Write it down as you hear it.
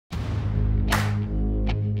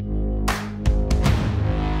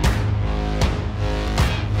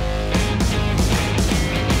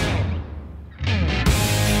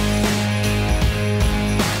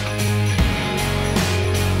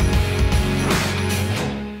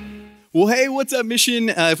Well, hey, what's up, Mission?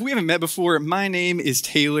 If we haven't met before, my name is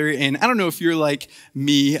Taylor, and I don't know if you're like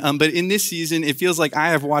me, but in this season, it feels like I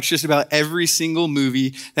have watched just about every single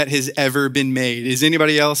movie that has ever been made. Is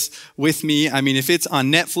anybody else with me? I mean, if it's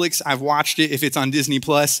on Netflix, I've watched it. If it's on Disney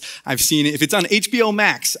Plus, I've seen it. If it's on HBO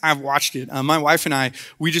Max, I've watched it. My wife and I,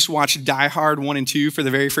 we just watched Die Hard 1 and 2 for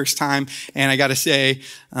the very first time, and I gotta say,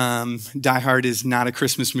 Die Hard is not a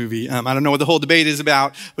Christmas movie. I don't know what the whole debate is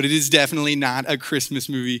about, but it is definitely not a Christmas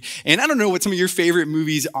movie. And I don't know what some of your favorite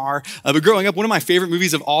movies are, but growing up, one of my favorite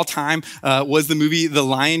movies of all time was the movie The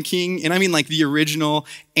Lion King. And I mean like the original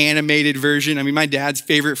animated version. I mean, my dad's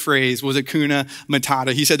favorite phrase was Hakuna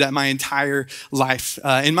Matata. He said that my entire life.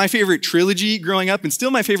 And my favorite trilogy growing up, and still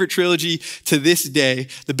my favorite trilogy to this day,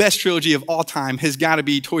 the best trilogy of all time has got to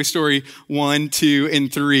be Toy Story 1, 2,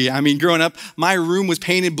 and 3. I mean, growing up, my room was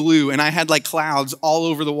painted blue and I had like clouds all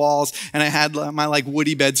over the walls and I had my like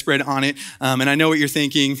woody bedspread on it. And I know what you're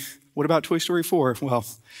thinking. What about Toy Story 4? Well,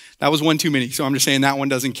 that was one too many, so I'm just saying that one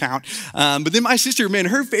doesn't count. But then my sister, man,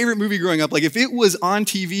 her favorite movie growing up, like if it was on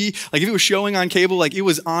TV, like if it was showing on cable, like it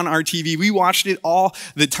was on our TV, we watched it all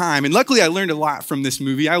the time. And luckily I learned a lot from this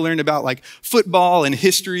movie. I learned about like football and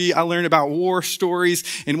history. I learned about war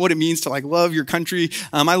stories and what it means to like love your country.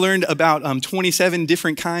 I learned about 27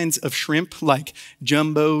 different kinds of shrimp, like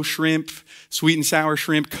jumbo shrimp, sweet and sour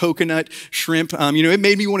shrimp, coconut shrimp. It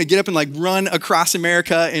made me want to get up and like run across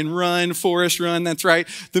America and run, Forrest Run. That's right,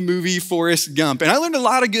 the movie Forrest Gump. And I learned a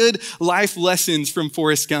lot of good life lessons from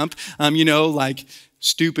Forrest Gump. Like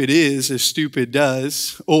stupid is as stupid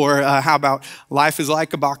does. Or how about life is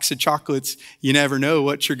like a box of chocolates. You never know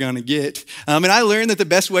what you're going to get. And I learned that the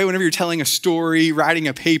best way whenever you're telling a story, writing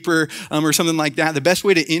a paper, or something like that, the best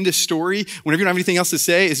way to end a story whenever you don't have anything else to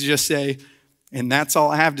say is to just say, and that's all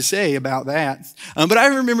I have to say about that. But I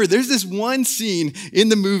remember there's this one scene in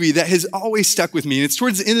the movie that has always stuck with me. And it's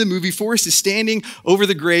towards the end of the movie. Forrest is standing over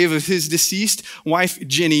the grave of his deceased wife,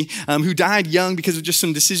 Jenny, who died young because of just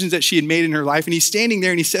some decisions that she had made in her life. And he's standing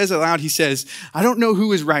there and he says aloud, he says, "I don't know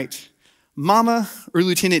who is right, Mama or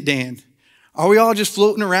Lieutenant Dan. Are we all just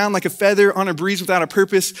floating around like a feather on a breeze without a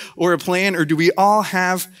purpose or a plan? Or do we all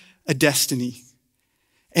have a destiny?"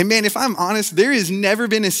 And man, if I'm honest, there has never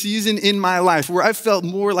been a season in my life where I've felt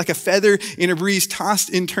more like a feather in a breeze, tossed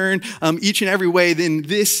and turned each and every way than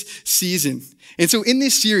this season. And so in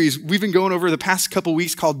this series, we've been going over the past couple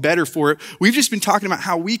weeks called Better For It. We've just been talking about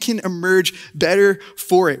how we can emerge better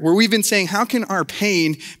for it, where we've been saying, how can our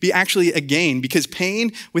pain be actually a gain? Because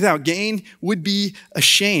pain without gain would be a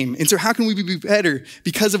shame. And so how can we be better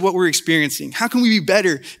because of what we're experiencing? How can we be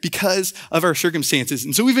better because of our circumstances?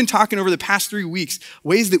 And so we've been talking over the past 3 weeks,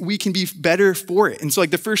 ways that we can be better for it. And so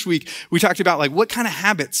like the first week, we talked about like what kind of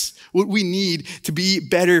habits would we need to be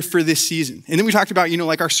better for this season? And then we talked about,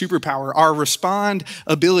 like our superpower, our respond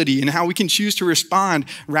ability, and how we can choose to respond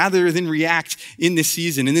rather than react in this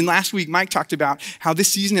season. And then last week, Mike talked about how this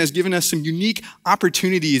season has given us some unique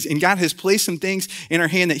opportunities, and God has placed some things in our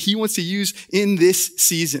hand that he wants to use in this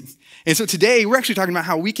season. And so today, we're actually talking about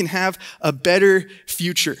how we can have a better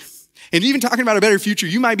future. And even talking about a better future,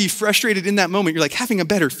 you might be frustrated in that moment. You're like, having a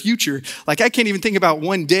better future? Like, I can't even think about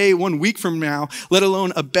 1 day, 1 week from now, let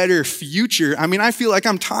alone a better future. I mean, I feel like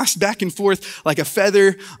I'm tossed back and forth like a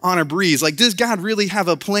feather on a breeze. Like, does God really have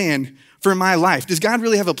a plan for my life? Does God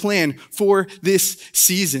really have a plan for this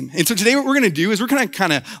season? And so today what we're going to do is we're going to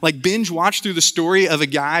kind of like binge watch through the story of a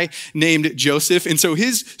guy named Joseph. And so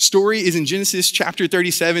his story is in Genesis chapter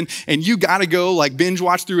 37, and you got to go like binge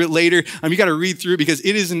watch through it later. You got to read through it because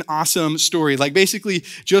it is an awesome story. Like basically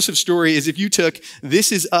Joseph's story is if you took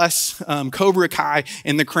This Is Us, Cobra Kai,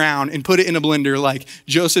 and The Crown and put it in a blender, like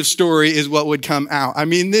Joseph's story is what would come out. I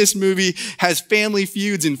mean, this movie has family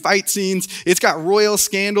feuds and fight scenes. It's got royal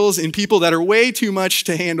scandals and people that are way too much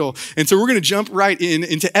to handle. And so we're going to jump right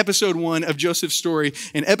into episode 1 of Joseph's story.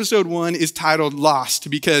 And episode 1 is titled Lost,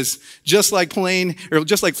 because just like Flight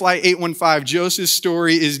 815, Joseph's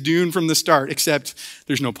story is doomed from the start, except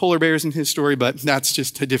there's no polar bears in his story, but that's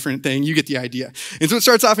just a different thing. You get the idea. And so it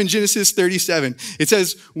starts off in Genesis 37. It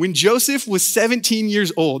says, when Joseph was 17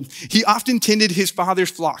 years old, he often tended his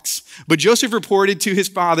father's flocks. But Joseph reported to his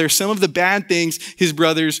father some of the bad things his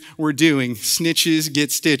brothers were doing. Snitches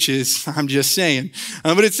get stitches. I'm just saying.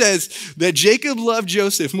 But it says that Jacob loved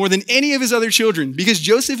Joseph more than any of his other children because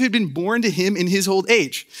Joseph had been born to him in his old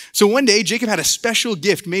age. So one day, Jacob had a special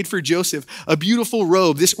gift made for Joseph, a beautiful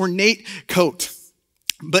robe, this ornate coat.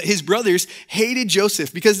 But his brothers hated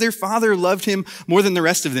Joseph because their father loved him more than the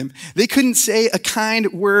rest of them. They couldn't say a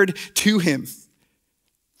kind word to him.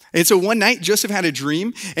 And so one night, Joseph had a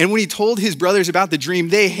dream, and when he told his brothers about the dream,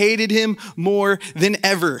 they hated him more than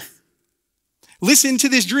ever. Listen to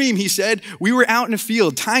this dream, he said. We were out in a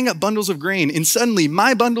field tying up bundles of grain, and suddenly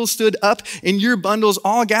my bundle stood up and your bundles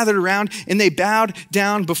all gathered around and they bowed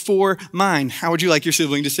down before mine. How would you like your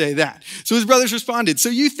sibling to say that? So his brothers responded, so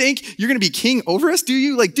you think you're going to be king over us, do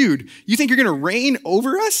you? Like, dude, you think you're going to reign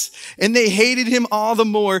over us? And they hated him all the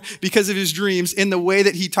more because of his dreams and the way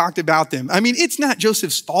that he talked about them. I mean, it's not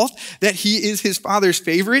Joseph's fault that he is his father's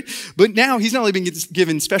favorite, but now he's not only been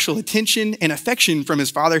given special attention and affection from his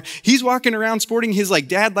father, he's walking around sporting his like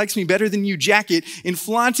dad likes me better than you jacket and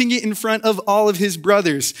flaunting it in front of all of his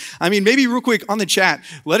brothers. I mean, maybe real quick on the chat,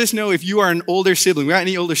 let us know if you are an older sibling. We got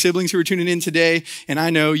any older siblings who are tuning in today? And I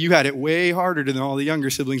know you had it way harder than all the younger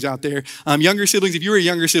siblings out there. Younger siblings, if you were a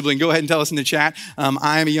younger sibling, go ahead and tell us in the chat.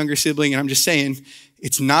 I am a younger sibling, and I'm just saying,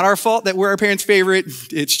 it's not our fault that we're our parents' favorite.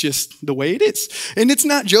 It's just the way it is. And it's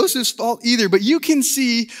not Joseph's fault either, but you can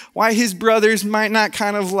see why his brothers might not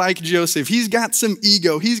kind of like Joseph. He's got some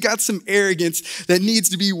ego. He's got some arrogance that needs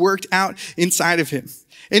to be worked out inside of him.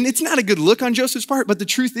 And it's not a good look on Joseph's part, but the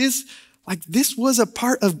truth is, like, this was a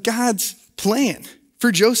part of God's plan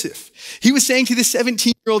for Joseph. He was saying to this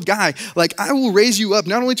 17-year-old guy, like, I will raise you up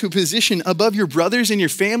not only to a position above your brothers and your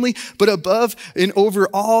family, but above and over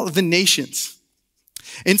all the nations.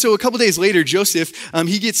 And so a couple days later, Joseph,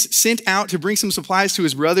 he gets sent out to bring some supplies to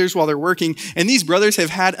his brothers while they're working. And these brothers have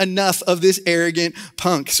had enough of this arrogant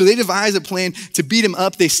punk. So they devise a plan to beat him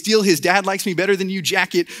up. They steal his dad likes me better than you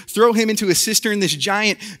jacket, throw him into a cistern, this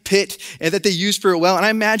giant pit that they use for a well. And I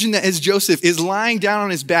imagine that as Joseph is lying down on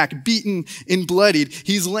his back, beaten and bloodied,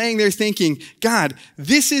 he's laying there thinking, God,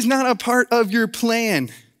 this is not a part of your plan.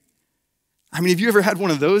 I mean, have you ever had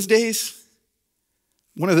one of those days?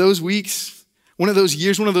 One of those weeks? One of those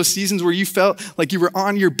years, one of those seasons where you felt like you were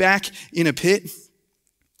on your back in a pit?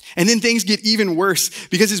 And then things get even worse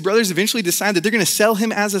because his brothers eventually decide that they're going to sell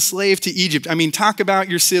him as a slave to Egypt. I mean, talk about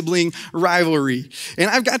your sibling rivalry. And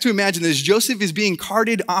I've got to imagine this. Joseph is being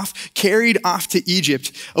carried off to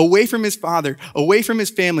Egypt, away from his father, away from his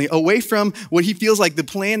family, away from what he feels like the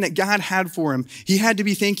plan that God had for him. He had to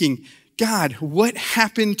be thinking, God, what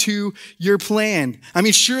happened to your plan? I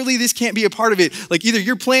mean, surely this can't be a part of it. Like, either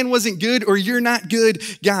your plan wasn't good or you're not good,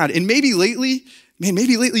 God. And maybe lately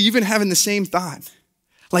you've been having the same thought.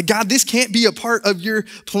 Like, God, this can't be a part of your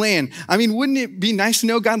plan. I mean, wouldn't it be nice to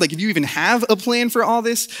know, God, like if you even have a plan for all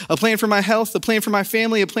this, a plan for my health, a plan for my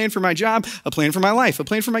family, a plan for my job, a plan for my life, a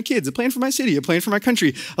plan for my kids, a plan for my city, a plan for my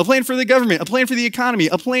country, a plan for the government, a plan for the economy,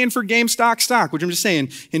 a plan for GameStop stock, which I'm just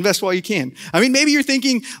saying, invest while you can. I mean, maybe you're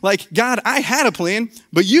thinking like, God, I had a plan,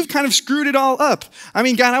 but you've kind of screwed it all up. I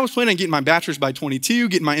mean, God, I was planning on getting my bachelor's by 22,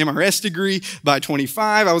 getting my MRS degree by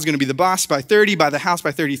 25. I was going to be the boss by 30, buy the house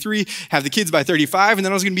by 33, have the kids by 35, and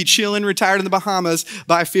then I was going to be chilling, retired in the Bahamas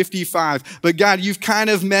by 55. But God, you've kind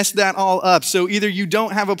of messed that all up. So either you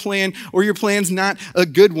don't have a plan or your plan's not a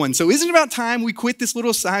good one. So isn't it about time we quit this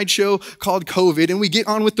little sideshow called COVID and we get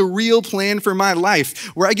on with the real plan for my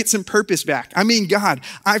life where I get some purpose back? I mean, God,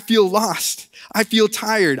 I feel lost. I feel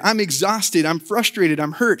tired. I'm exhausted. I'm frustrated.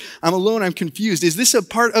 I'm hurt. I'm alone. I'm confused. Is this a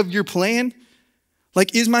part of your plan?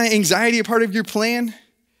 Like, is my anxiety a part of your plan?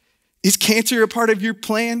 Is cancer a part of your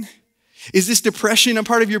plan? Is this depression a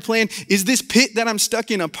part of your plan? Is this pit that I'm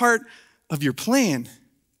stuck in a part of your plan?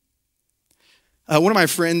 One of my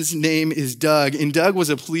friends' name is Doug, and Doug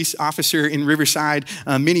was a police officer in Riverside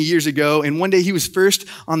many years ago, and one day he was first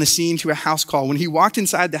on the scene to a house call. When he walked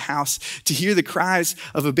inside the house to hear the cries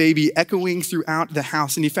of a baby echoing throughout the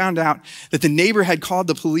house, and he found out that the neighbor had called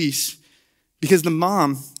the police because the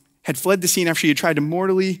mom had fled the scene after she had tried to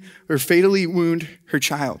mortally or fatally wound her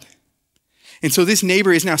child. And so this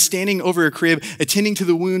neighbor is now standing over a crib, attending to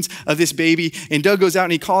the wounds of this baby. And Doug goes out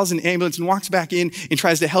and he calls an ambulance and walks back in and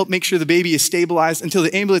tries to help make sure the baby is stabilized until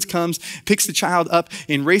the ambulance comes, picks the child up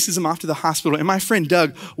and races him off to the hospital. And my friend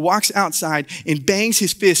Doug walks outside and bangs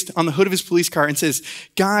his fist on the hood of his police car and says,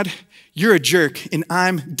 God, you're a jerk and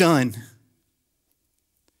I'm done.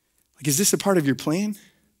 Like, is this a part of your plan?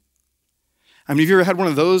 I mean, have you ever had one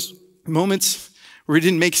of those moments where it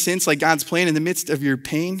didn't make sense, like God's plan in the midst of your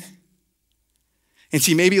pain? And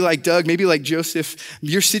see, maybe like Doug, maybe like Joseph,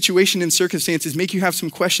 your situation and circumstances make you have some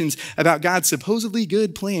questions about God's supposedly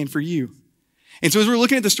good plan for you. And so as we're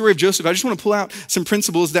looking at the story of Joseph, I just want to pull out some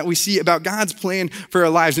principles that we see about God's plan for our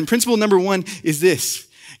lives. And principle number one is this: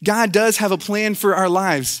 God does have a plan for our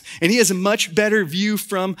lives, and he has a much better view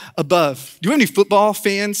from above. Do you have any football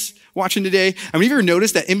fans watching today? I mean, have you ever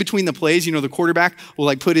noticed that in between the plays, the quarterback will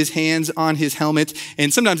like put his hands on his helmet,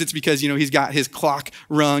 and sometimes it's because, he's got his clock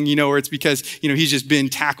rung, or it's because, he's just been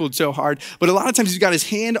tackled so hard. But a lot of times he's got his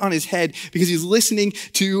hand on his head because he's listening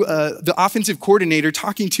to the offensive coordinator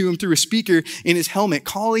talking to him through a speaker in his helmet,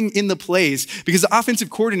 calling in the plays, because the offensive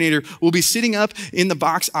coordinator will be sitting up in the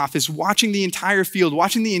box office, watching the entire field,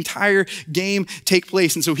 watching the entire game take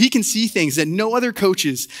place. And so he can see things that no other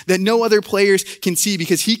coaches, that no other players can see,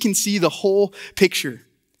 because he can see the whole picture.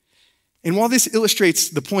 And while this illustrates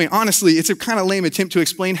the point, honestly, it's a kind of lame attempt to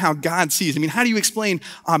explain how God sees. I mean, how do you explain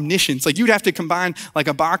omniscience? Like, you'd have to combine like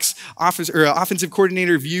a box office or an offensive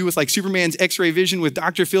coordinator view with like Superman's X-ray vision with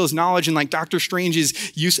Dr. Phil's knowledge and like Dr.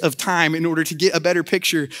 Strange's use of time in order to get a better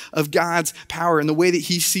picture of God's power and the way that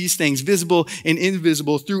he sees things, visible and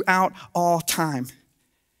invisible, throughout all time.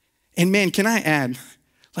 And man, can I add,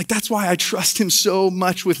 like, that's why I trust him so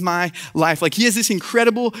much with my life. Like, he has this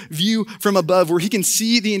incredible view from above where he can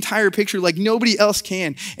see the entire picture like nobody else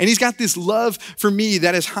can. And he's got this love for me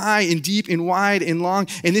that is high and deep and wide and long,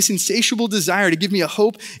 and this insatiable desire to give me a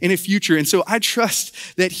hope and a future. And so I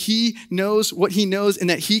trust that he knows what he knows and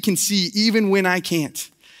that he can see even when I can't.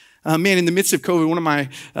 Man, in the midst of COVID, one of my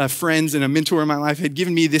friends and a mentor in my life had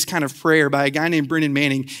given me this kind of prayer by a guy named Brendan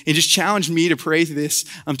Manning, and just challenged me to pray this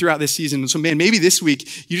throughout this season. So man, maybe this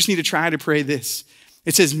week you just need to try to pray this.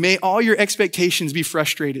 It says, may all your expectations be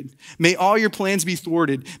frustrated. May all your plans be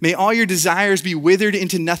thwarted. May all your desires be withered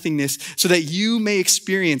into nothingness, so that you may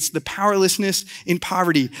experience the powerlessness and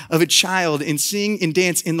poverty of a child and sing and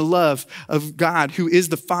dance in the love of God, who is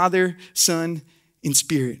the Father, Son, and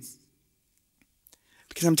Spirit.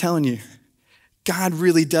 Because I'm telling you, God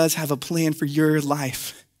really does have a plan for your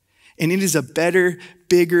life. And it is a better,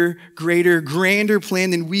 bigger, greater, grander plan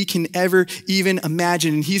than we can ever even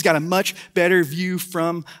imagine. And he's got a much better view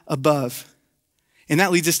from above. And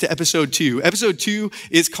that leads us to episode 2. Episode 2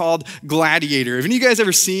 is called Gladiator. Have any of you guys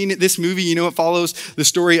ever seen this movie? It follows the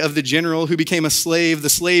story of the general who became a slave, the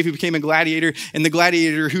slave who became a gladiator, and the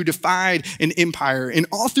gladiator who defied an empire. And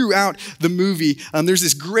all throughout the movie, there's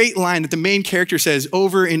this great line that the main character says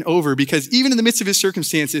over and over, because even in the midst of his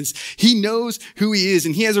circumstances, he knows who he is,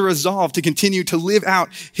 and he has a resolve to continue to live out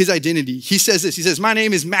his identity. He says this, he says, "My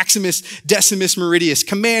name is Maximus Decimus Meridius,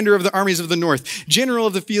 commander of the armies of the north, general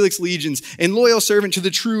of the Felix legions, and loyal servant to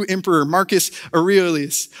the true emperor, Marcus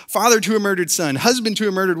Aurelius, father to a murdered son, husband to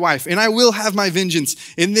a murdered wife, and I will have my vengeance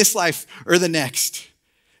in this life or the next."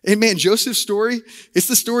 And man, Joseph's story, it's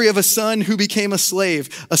the story of a son who became a slave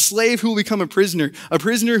who will become a prisoner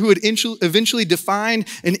who would eventually define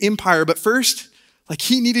an empire. But first, like,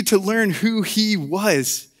 he needed to learn who he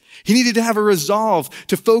was. He needed to have a resolve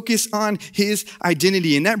to focus on his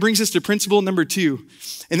identity. And that brings us to principle number 2.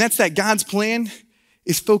 And that's that God's plan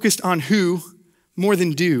is focused on who more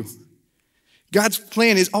than do. God's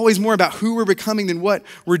plan is always more about who we're becoming than what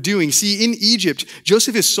we're doing. See, in Egypt,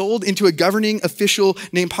 Joseph is sold into a governing official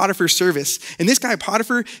named Potiphar's service. And this guy,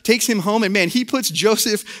 Potiphar, takes him home, and man, he puts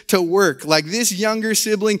Joseph to work. Like, this younger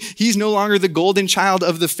sibling, he's no longer the golden child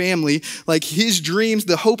of the family. Like, his dreams,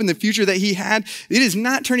 the hope and the future that he had, it is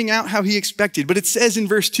not turning out how he expected. But it says in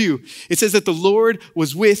verse 2, it says that the Lord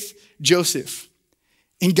was with Joseph.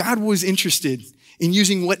 And God was interested in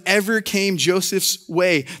using whatever came Joseph's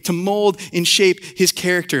way to mold and shape his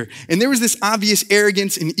character. And there was this obvious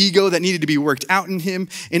arrogance and ego that needed to be worked out in him.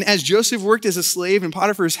 And as Joseph worked as a slave in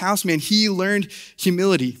Potiphar's house, man, he learned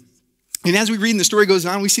humility. And as we read and the story goes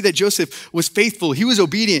on, we see that Joseph was faithful. He was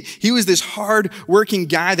obedient. He was this hard-working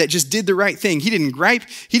guy that just did the right thing. He didn't gripe.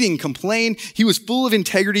 He didn't complain. He was full of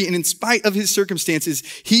integrity. And in spite of his circumstances,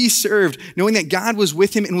 he served, knowing that God was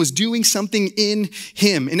with him and was doing something in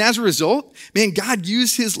him. And as a result, man, God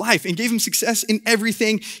used his life and gave him success in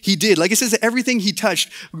everything he did. Like it says that everything he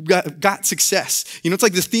touched got success. It's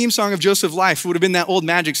like the theme song of Joseph's life would have been that old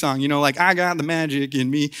magic song, like, I got the magic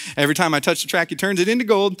in me. Every time I touch the track, it turns it into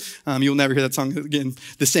gold. You'll never hear that song again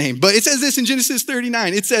the same. But it says this in Genesis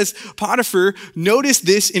 39. It says, Potiphar noticed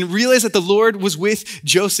this and realized that the Lord was with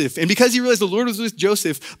Joseph. And because he realized the Lord was with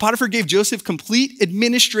Joseph, Potiphar gave Joseph complete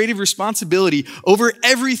administrative responsibility over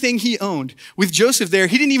everything he owned. With Joseph there,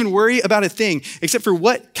 he didn't even worry about a thing except for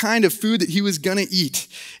what kind of food that he was going to eat.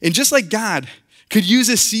 And just like God could use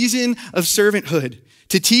a season of servanthood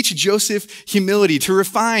to teach Joseph humility, to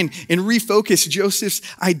refine and refocus Joseph's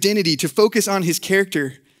identity, to focus on his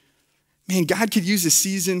character, man, God could use a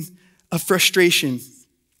season of frustration,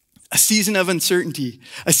 a season of uncertainty,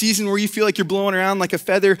 a season where you feel like you're blowing around like a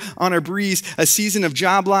feather on a breeze, a season of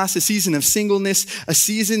job loss, a season of singleness, a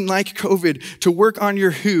season like COVID to work on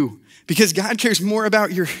your who. Because God cares more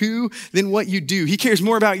about your who than what you do. He cares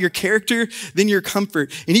more about your character than your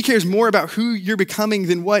comfort. And he cares more about who you're becoming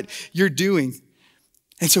than what you're doing.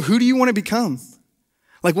 And so who do you want to become?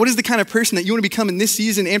 Like, what is the kind of person that you want to become in this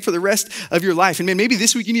season and for the rest of your life? And man, maybe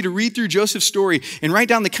this week you need to read through Joseph's story and write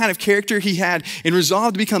down the kind of character he had and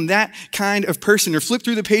resolve to become that kind of person, or flip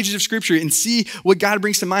through the pages of scripture and see what God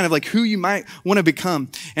brings to mind of like who you might want to become.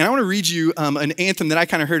 And I want to read you an anthem that I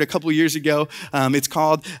kind of heard a couple of years ago. It's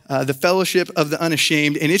called The Fellowship of the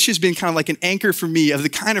Unashamed. And it's just been kind of like an anchor for me of the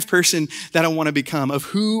kind of person that I want to become, of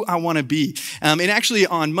who I want to be. And actually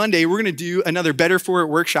on Monday, we're going to do another Better For It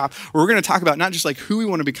workshop where we're going to talk about not just like who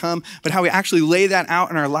we want to become, but how we actually lay that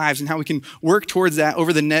out in our lives and how we can work towards that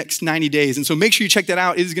over the next 90 days. And so make sure you check that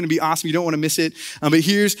out. It is going to be awesome. You don't want to miss it. But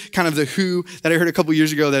here's kind of the who that I heard a couple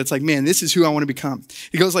years ago that it's like, man, this is who I want to become.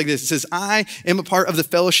 It goes like this. It says, I am a part of the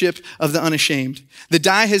fellowship of the unashamed. The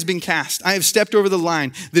die has been cast. I have stepped over the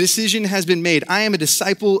line. The decision has been made. I am a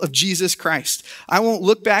disciple of Jesus Christ. I won't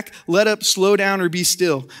look back, let up, slow down, or be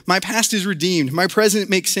still. My past is redeemed. My present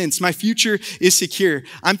makes sense. My future is secure.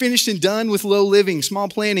 I'm finished and done with low living, small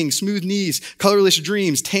planning, smooth knees, colorless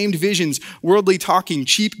dreams, tamed visions, worldly talking,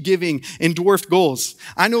 cheap giving, and dwarfed goals.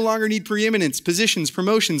 I no longer need preeminence, positions,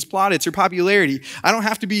 promotions, plaudits, or popularity. I don't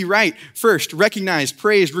have to be right, first, recognized,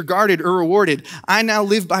 praised, regarded, or rewarded. I now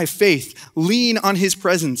live by faith, lean on his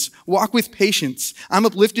presence, walk with patience. I'm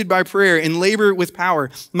uplifted by prayer and labor with power.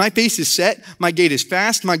 My face is set, my gait is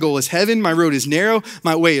fast, my goal is heaven, my road is narrow,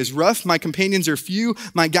 my way is rough, my companions are few,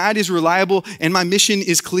 my guide is reliable, and my mission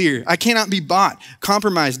is clear. I cannot be bought,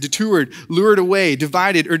 compromised, detoured, lured away,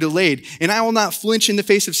 divided, or delayed. And I will not flinch in the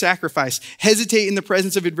face of sacrifice, hesitate in the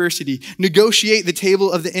presence of adversity, negotiate the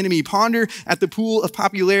table of the enemy, ponder at the pool of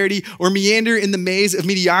popularity, or meander in the maze of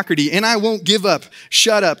mediocrity. And I won't give up,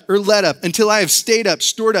 shut up, or let up until I have stayed up,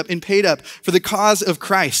 stored up, and paid up for the cause of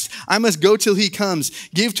Christ. I must go till he comes,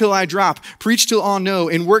 give till I drop, preach till all know,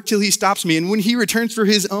 and work till he stops me. And when he returns for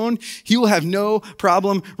his own, he will have no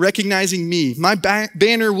problem recognizing me. My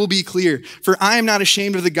banner will be clear, for I am not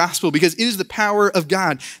ashamed of the gospel, because it is the power of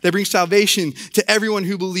God that brings salvation to everyone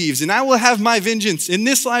who believes. And I will have my vengeance in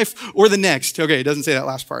this life or the next. Okay, it doesn't say that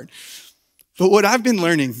last part. But what I've been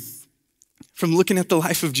learning from looking at the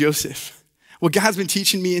life of Joseph, what God's been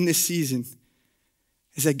teaching me in this season,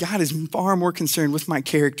 is that God is far more concerned with my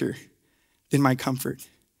character than my comfort.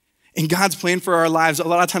 And God's plan for our lives a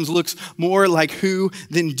lot of times looks more like who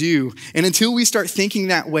than do. And until we start thinking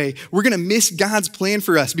that way, we're going to miss God's plan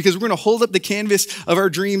for us, because we're going to hold up the canvas of our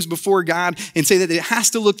dreams before God and say that it has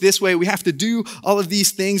to look this way. We have to do all of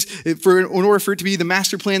these things in order for it to be the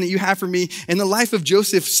master plan that you have for me. And the life of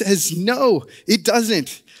Joseph says, no, it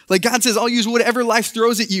doesn't. Like God says, I'll use whatever life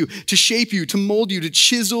throws at you to shape you, to mold you, to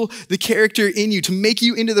chisel the character in you, to make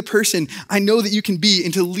you into the person I know that you can be,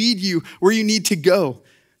 and to lead you where you need to go.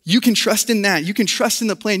 You can trust in that. You can trust in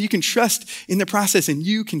the plan. You can trust in the process, and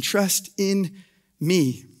you can trust in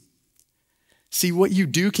me. See, what you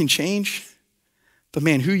do can change, but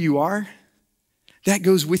man, who you are, that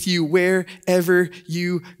goes with you wherever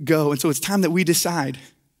you go. And so it's time that we decide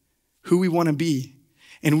who we want to be,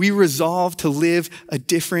 and we resolve to live a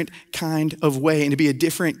different kind of way and to be a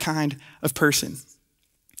different kind of person.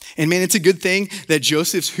 And man, it's a good thing that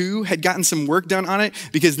Joseph's who had gotten some work done on it,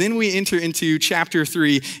 because then we enter into chapter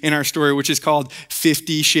 3 in our story, which is called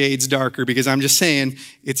 50 Shades Darker, because I'm just saying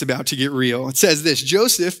it's about to get real. It says this: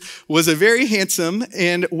 Joseph was a very handsome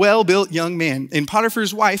and well-built young man, and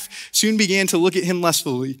Potiphar's wife soon began to look at him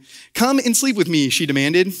lustfully. Come and sleep with me, she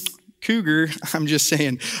demanded. Cougar, I'm just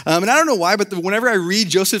saying. And I don't know why, but whenever I read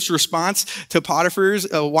Joseph's response to Potiphar's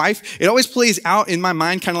wife, it always plays out in my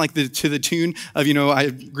mind kind of like to the tune of,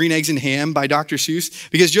 Green Eggs and Ham by Dr. Seuss,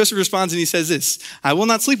 because Joseph responds and he says this: I will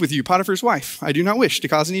not sleep with you, Potiphar's wife. I do not wish to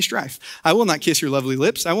cause any strife. I will not kiss your lovely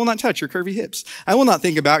lips. I will not touch your curvy hips. I will not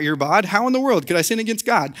think about your bod. How in the world could I sin against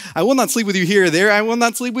God? I will not sleep with you here or there. I will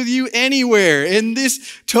not sleep with you anywhere. And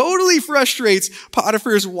this totally frustrates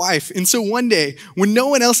Potiphar's wife. And so one day, when no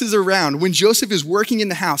one else is around, when Joseph is working in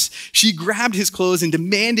the house, she grabbed his clothes and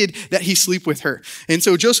demanded that he sleep with her. And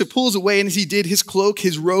so Joseph pulls away, and as he did, his cloak,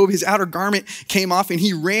 his robe, his outer garment came off, and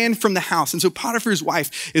he ran from the house. And so Potiphar's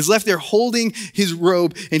wife is left there holding his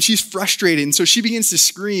robe, and she's frustrated. And so she begins to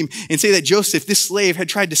scream and say that Joseph, this slave, had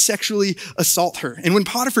tried to sexually assault her. And when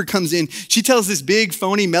Potiphar comes in, she tells this big,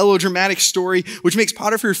 phony, melodramatic story, which makes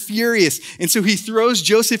Potiphar furious. And so he throws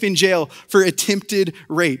Joseph in jail for attempted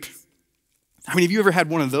rape. I mean, have you ever had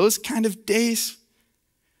one of those kind of days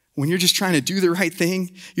when you're just trying to do the right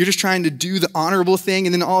thing? You're just trying to do the honorable thing,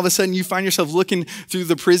 and then all of a sudden you find yourself looking through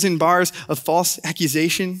the prison bars of false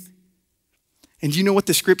accusation. And do you know what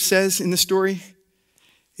the script says in the story?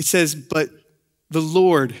 It says, but the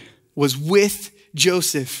Lord was with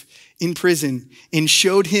Joseph in prison and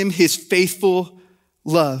showed him his faithful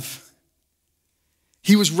love.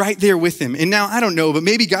 He was right there with him. And now, I don't know, but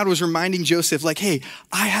maybe God was reminding Joseph, like, hey,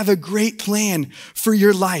 I have a great plan for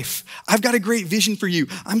your life. I've got a great vision for you.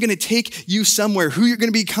 I'm going to take you somewhere. Who you're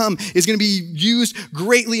going to become is going to be used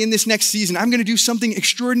greatly in this next season. I'm going to do something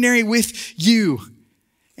extraordinary with you.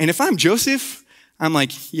 And if I'm Joseph, I'm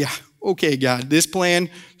like, yeah, okay, God, this plan,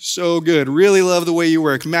 so good. Really love the way you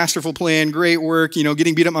work. Masterful plan, great work.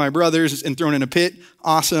 Getting beat up by my brothers and thrown in a pit.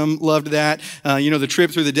 Awesome, loved that. The trip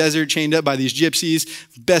through the desert, chained up by these gypsies.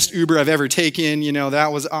 Best Uber I've ever taken.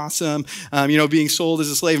 That was awesome. Being sold as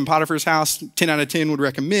a slave in Potiphar's house, 10 out of 10 would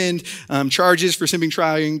recommend. Charges for simply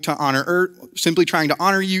trying to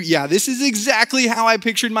honor you. Yeah, this is exactly how I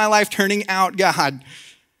pictured my life turning out, God.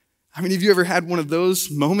 How many of you ever had one of those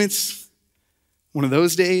moments? One of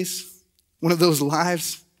those days? One of those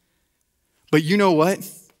lives? But you know what?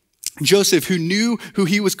 Joseph, who knew who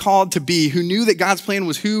he was called to be, who knew that God's plan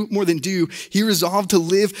was who more than do, he resolved to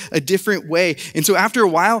live a different way. And so after a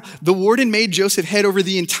while, the warden made Joseph head over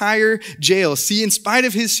the entire jail. See, in spite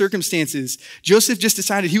of his circumstances, Joseph just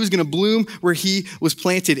decided he was going to bloom where he was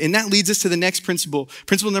planted. And that leads us to the next principle.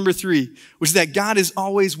 Principle number 3, which is that God is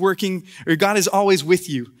always working, or God is always with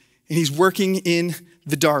you, and he's working in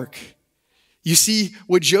the dark. You see,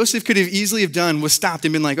 what Joseph could have easily have done was stopped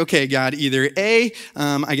and been like, okay, God, either A,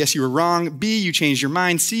 I guess you were wrong. B, you changed your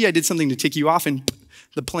mind. C, I did something to tick you off and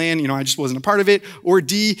the plan, I just wasn't a part of it. Or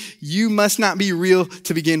D, you must not be real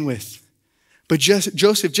to begin with. But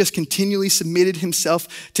Joseph just continually submitted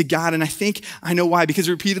himself to God. And I think I know why, because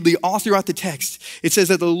repeatedly all throughout the text, it says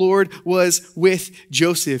that the Lord was with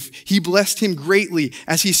Joseph. He blessed him greatly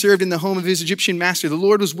as he served in the home of his Egyptian master. The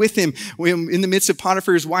Lord was with him in the midst of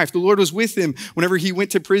Potiphar's wife. The Lord was with him whenever he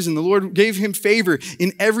went to prison. The Lord gave him favor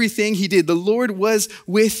in everything he did. The Lord was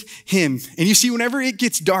with him. And you see, whenever it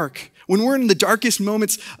gets dark, when we're in the darkest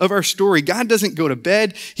moments of our story, God doesn't go to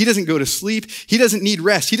bed. He doesn't go to sleep. He doesn't need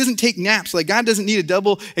rest. He doesn't take naps. Like, God doesn't need a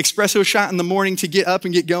double espresso shot in the morning to get up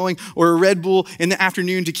and get going, or a Red Bull in the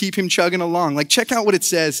afternoon to keep him chugging along. Like, check out what it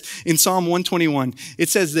says in Psalm 121. It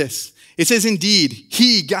says this. It says, indeed,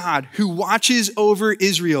 he, God, who watches over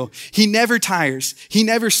Israel, he never tires, he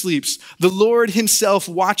never sleeps. The Lord himself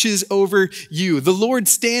watches over you. The Lord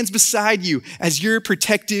stands beside you as your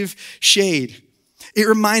protective shade. It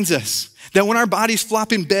reminds us that when our bodies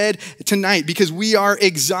flop in bed tonight because we are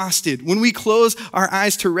exhausted, when we close our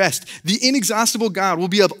eyes to rest, the inexhaustible God will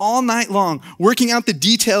be up all night long, working out the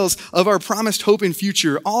details of our promised hope and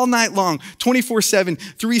future. All night long, 24/7,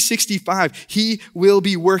 365, he will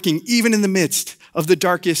be working even in the midst of the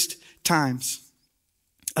darkest times.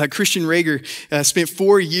 Christian Rager spent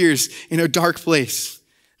 4 years in a dark place,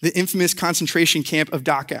 the infamous concentration camp of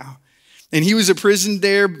Dachau. And he was imprisoned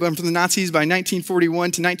there from the Nazis by 1941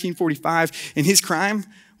 to 1945. And his crime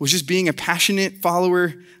was just being a passionate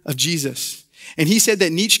follower of Jesus. And he said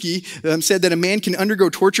that Nietzsche said that a man can undergo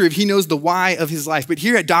torture if he knows the why of his life. But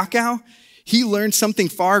here at Dachau, he learned something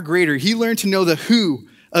far greater. He learned to know the who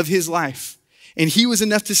of his life. And he was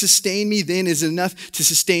enough to sustain me then is enough to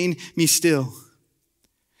sustain me still.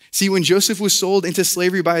 See, when Joseph was sold into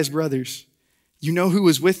slavery by his brothers, you know who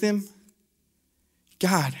was with him?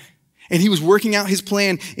 God. And he was working out his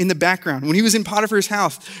plan in the background. When he was in Potiphar's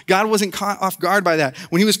house, God wasn't caught off guard by that.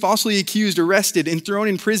 When he was falsely accused, arrested, and thrown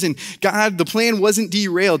in prison, the plan wasn't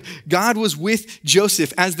derailed. God was with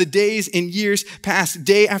Joseph as the days and years passed,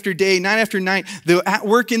 day after day, night after night. At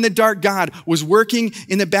work in the dark, God was working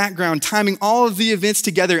in the background, timing all of the events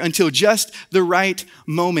together until just the right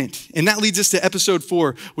moment. And that leads us to episode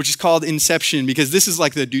 4, which is called Inception, because this is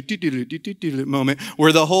like the do moment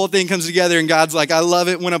where the whole thing comes together and God's like, I love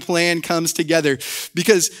it when a plan comes together.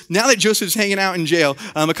 Because now that Joseph's hanging out in jail,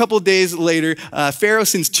 a couple of days later, Pharaoh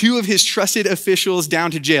sends 2 of his trusted officials down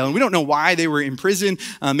to jail. And we don't know why they were in prison.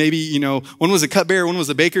 Maybe, one was a cupbearer, one was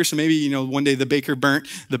a baker. So maybe, one day the baker burnt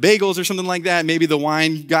the bagels or something like that. Maybe the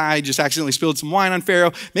wine guy just accidentally spilled some wine on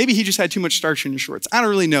Pharaoh. Maybe he just had too much starch in his shorts. I don't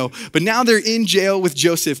really know. But now they're in jail with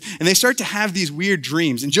Joseph and they start to have these weird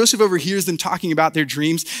dreams. And Joseph overhears them talking about their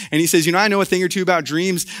dreams. And he says, I know a thing or two about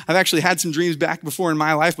dreams. I've actually had some dreams back before in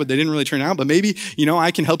my life, but they didn't really turn out, but maybe,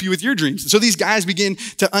 I can help you with your dreams. So these guys begin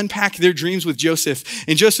to unpack their dreams with Joseph.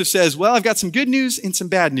 And Joseph says, well, I've got some good news and some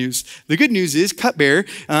bad news. The good news is, cupbearer,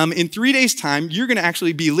 in 3 days' time, you're going to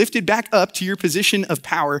actually be lifted back up to your position of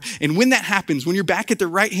power. And when that happens, when you're back at the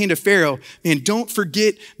right hand of Pharaoh, man, don't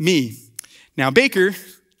forget me. Now, baker,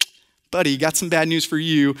 buddy, got some bad news for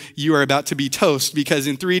you. You are about to be toast because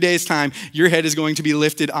in 3 days' time, your head is going to be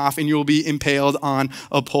lifted off and you will be impaled on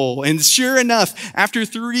a pole. And sure enough, after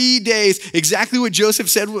 3 days, exactly what Joseph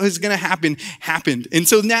said was going to happen, happened. And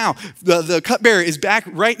so now the cupbearer is back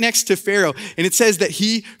right next to Pharaoh, and it says that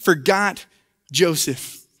he forgot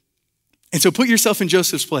Joseph. And so put yourself in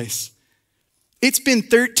Joseph's place. It's been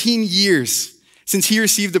 13 years since he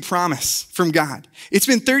received the promise from God. It's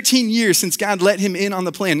been 13 years since God let him in on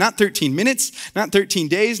the plan. Not 13 minutes, not 13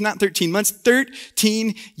 days, not 13 months,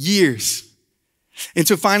 13 years. And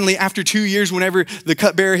so finally, after 2 years, whenever the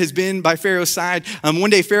cupbearer has been by Pharaoh's side,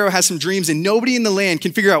 one day Pharaoh has some dreams and nobody in the land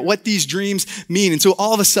can figure out what these dreams mean. And so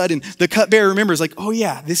all of a sudden, the cupbearer remembers like, oh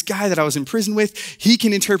yeah, this guy that I was in prison with, he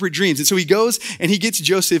can interpret dreams. And so he goes and he gets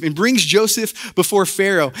Joseph and brings Joseph before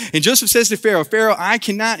Pharaoh. And Joseph says to Pharaoh, Pharaoh, I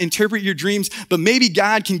cannot interpret your dreams, but maybe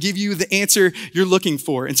God can give you the answer you're looking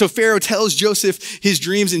for. And so Pharaoh tells Joseph his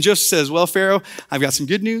dreams, and Joseph says, well, Pharaoh, I've got some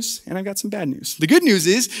good news and I've got some bad news. The good news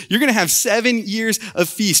is you're going to have 7 years of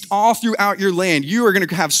feast all throughout your land. You are going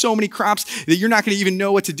to have so many crops that you're not going to even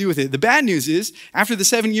know what to do with it. The bad news is after the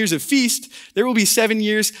 7 years of feast, there will be 7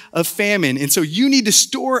 years of famine. And so you need to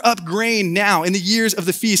store up grain now in the years of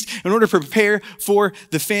the feast in order to prepare for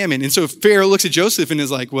the famine. And so Pharaoh looks at Joseph and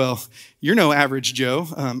is like, well, you're no average Joe.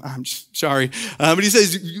 I'm sorry. But he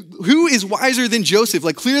says, who is wiser than Joseph?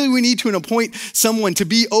 Like clearly we need to appoint someone to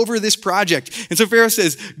be over this project. And so Pharaoh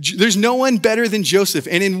says, there's no one better than Joseph.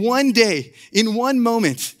 And in one day, in one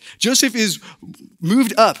moment, Joseph is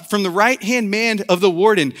moved up from the right-hand man of the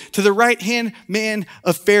warden to the right-hand man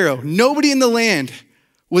of Pharaoh. Nobody in the land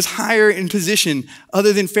was higher in position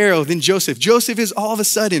other than Pharaoh, than Joseph. Joseph is all of a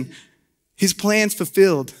sudden, his plans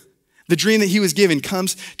fulfilled. The dream that he was given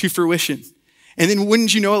comes to fruition. And then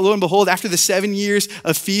wouldn't you know it, lo and behold, after the 7 years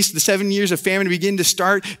of feast, the 7 years of famine begin to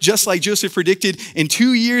start, just like Joseph predicted, and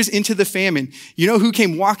 2 years into the famine, you know who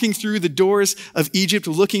came walking through the doors of Egypt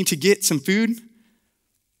looking to get some food?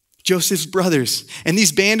 Joseph's brothers. And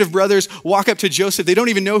these band of brothers walk up to Joseph. They don't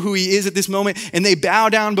even know who he is at this moment. And they bow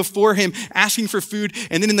down before him, asking for food.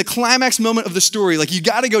 And then in the climax moment of the story, like you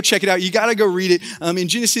got to go check it out. You got to go read it. In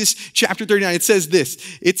Genesis chapter 39, it says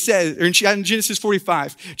this. It says, or in Genesis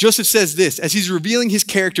 45, Joseph says this as he's revealing his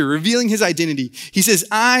character, revealing his identity. He says,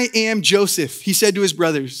 I am Joseph, he said to his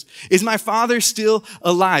brothers. Is my father still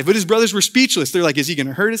alive? But his brothers were speechless. They're like, is he going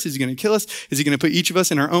to hurt us? Is he going to kill us? Is he going to put each of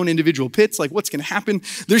us in our own individual pits? Like what's going to happen?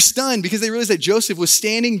 They're stunned because they realized that Joseph was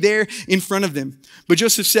standing there in front of them. But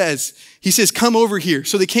Joseph says, come over here.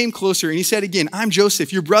 So they came closer and he said again, I'm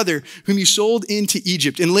Joseph, your brother, whom you sold into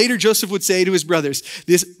Egypt. And later Joseph would say to his brothers,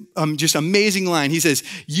 this just amazing line. He says,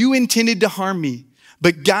 you intended to harm me,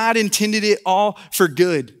 but God intended it all for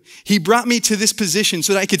good. He brought me to this position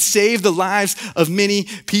so that I could save the lives of many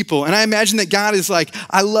people. And I imagine that God is like,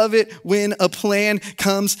 I love it when a plan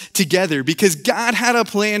comes together because God had a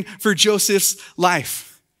plan for Joseph's life.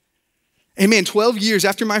 And man, 12 years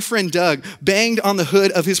after my friend Doug banged on the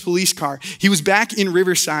hood of his police car, he was back in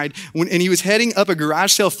Riverside and he was heading up a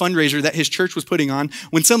garage sale fundraiser that his church was putting on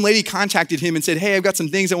when some lady contacted him and said, hey, I've got some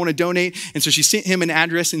things I want to donate. And so she sent him an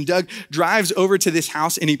address and Doug drives over to this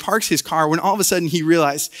house and he parks his car when all of a sudden he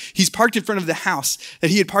realized he's parked in front of the house that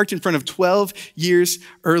he had parked in front of 12 years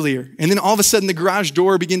earlier. And then all of a sudden the garage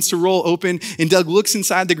door begins to roll open and Doug looks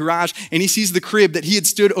inside the garage and he sees the crib that he had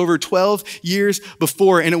stood over 12 years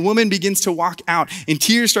before. And a woman begins to walk out and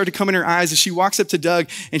tears start to come in her eyes as she walks up to Doug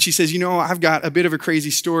and she says, I've got a bit of a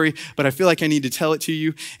crazy story, but I feel like I need to tell it to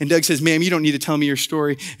you. And Doug says, ma'am, you don't need to tell me your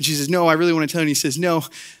story. And she says, no, I really want to tell you. And he says, no,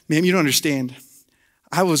 ma'am, you don't understand.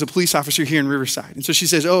 I was a police officer here in Riverside. And so she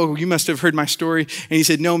says, oh, you must have heard my story. And he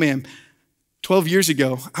said, no, ma'am. 12 years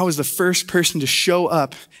ago, I was the first person to show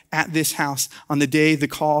up at this house on the day the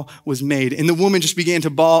call was made. And the woman just began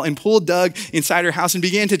to bawl and pulled Doug inside her house and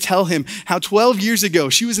began to tell him how 12 years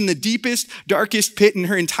ago, she was in the deepest, darkest pit in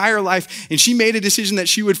her entire life. And she made a decision that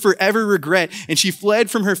she would forever regret. And she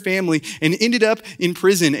fled from her family and ended up in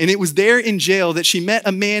prison. And it was there in jail that she met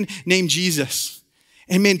a man named Jesus.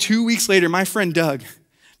 And man, 2 weeks later, my friend Doug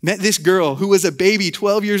met this girl who was a baby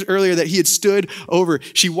 12 years earlier that he had stood over.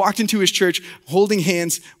 She walked into his church holding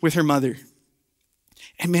hands with her mother.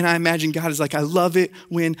 And man, I imagine God is like, I love it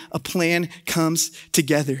when a plan comes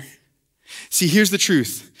together. See, here's the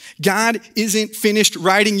truth. God isn't finished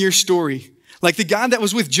writing your story. Like the God that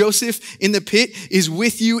was with Joseph in the pit is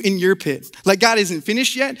with you in your pit. Like God isn't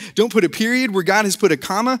finished yet. Don't put a period where God has put a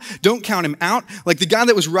comma. Don't count him out. Like the God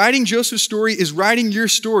that was writing Joseph's story is writing your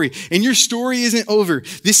story. And your story isn't over.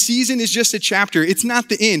 This season is just a chapter. It's not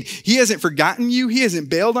the end. He hasn't forgotten you. He hasn't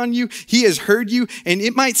bailed on you. He has heard you. And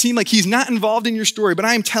it might seem like he's not involved in your story, but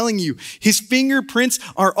I am telling you, his fingerprints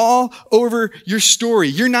are all over your story.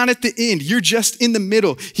 You're not at the end. You're just in the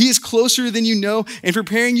middle. He is closer than you know and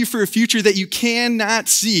preparing you for a future that you cannot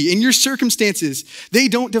see. In your circumstances, they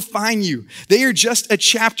don't define you. They are just a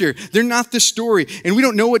chapter. They're not the story. And we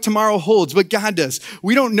don't know what tomorrow holds, but God does.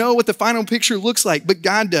 We don't know what the final picture looks like, but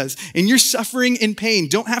God does. And your suffering and pain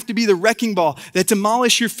don't have to be the wrecking ball that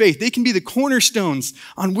demolish your faith. They can be the cornerstones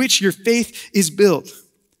on which your faith is built.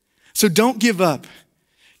 So don't give up.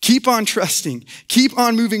 Keep on trusting. Keep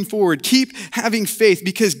on moving forward. Keep having faith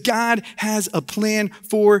because God has a plan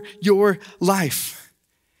for your life.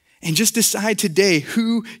 And just decide today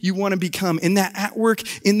who you want to become. And that at work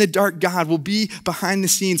in the dark God will be behind the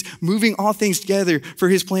scenes, moving all things together for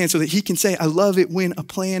his plan so that he can say, I love it when a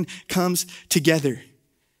plan comes together.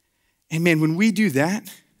 And man, when we do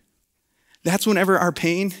that, that's whenever our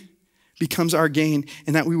pain becomes our gain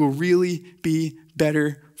and that we will really be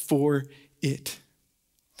better for it.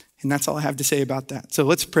 And that's all I have to say about that. So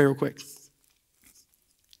let's pray real quick.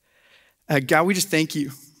 God, we just thank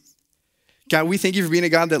you. God, we thank you for being a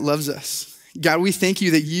God that loves us. God, we thank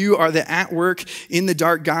you that you are the at work in the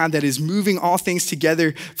dark God that is moving all things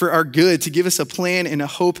together for our good, to give us a plan and a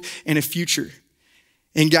hope and a future.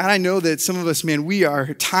 And God, I know that some of us, man, we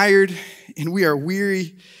are tired and we are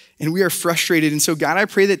weary and we are frustrated. And so God, I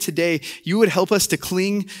pray that today you would help us to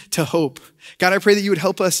cling to hope. God, I pray that you would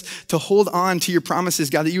help us to hold on to your promises,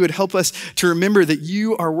 God, that you would help us to remember that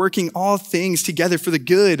you are working all things together for the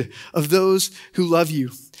good of those who love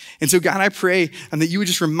you. And so God, I pray that you would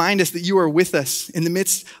just remind us that you are with us in the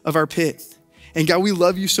midst of our pit. And God, we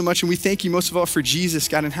love you so much and we thank you most of all for Jesus,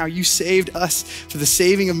 God, and how you saved us for the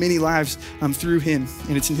saving of many lives through him.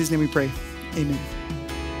 And it's in his name we pray. Amen.